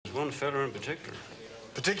One fella in particular.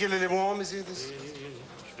 Particularly warm, is he, this?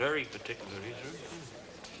 It's very particular, sir.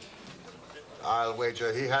 I'll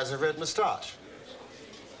wager he has a red moustache.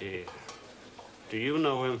 Yeah. Do you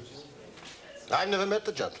know him? I've never met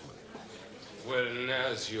the gentleman. Well,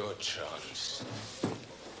 now's your chance.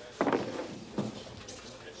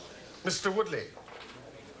 Mr. Woodley.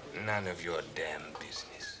 None of your damn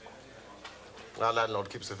business. Our landlord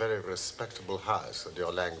keeps a very respectable house, and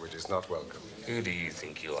your language is not welcome. Who do you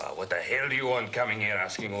think you are? What the hell do you want coming here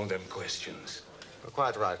asking all them questions? You're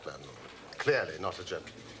quite right, landlord. Clearly not a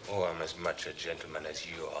gentleman. Oh, I'm as much a gentleman as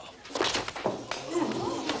you are.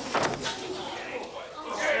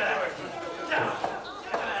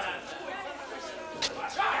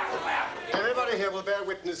 Everybody here will bear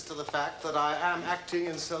witness to the fact that I am acting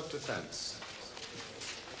in self-defense.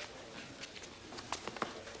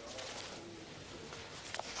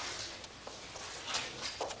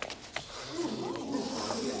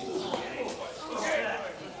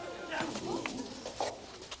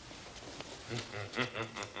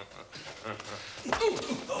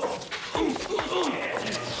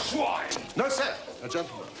 No, sir. A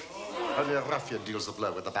gentleman. Only a ruffian deals the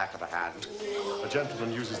blow with the back of the hand. A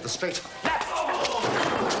gentleman uses the straight left.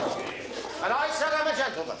 And I said I'm a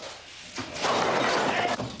gentleman.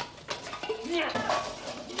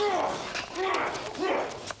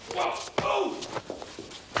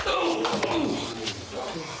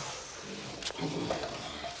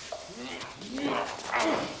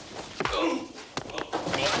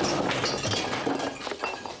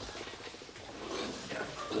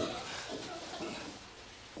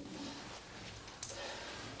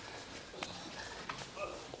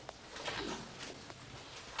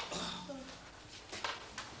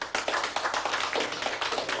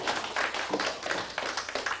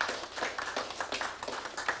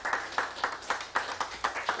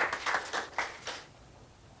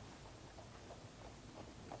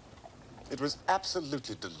 It was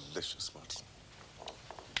absolutely delicious, Watson.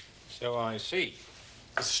 So I see.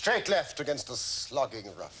 A straight left against a slogging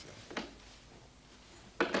ruffian.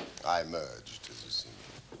 I merged, as you see.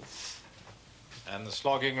 And the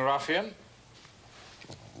slogging ruffian?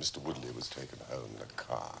 Mr. Woodley was taken home in a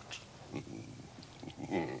cart.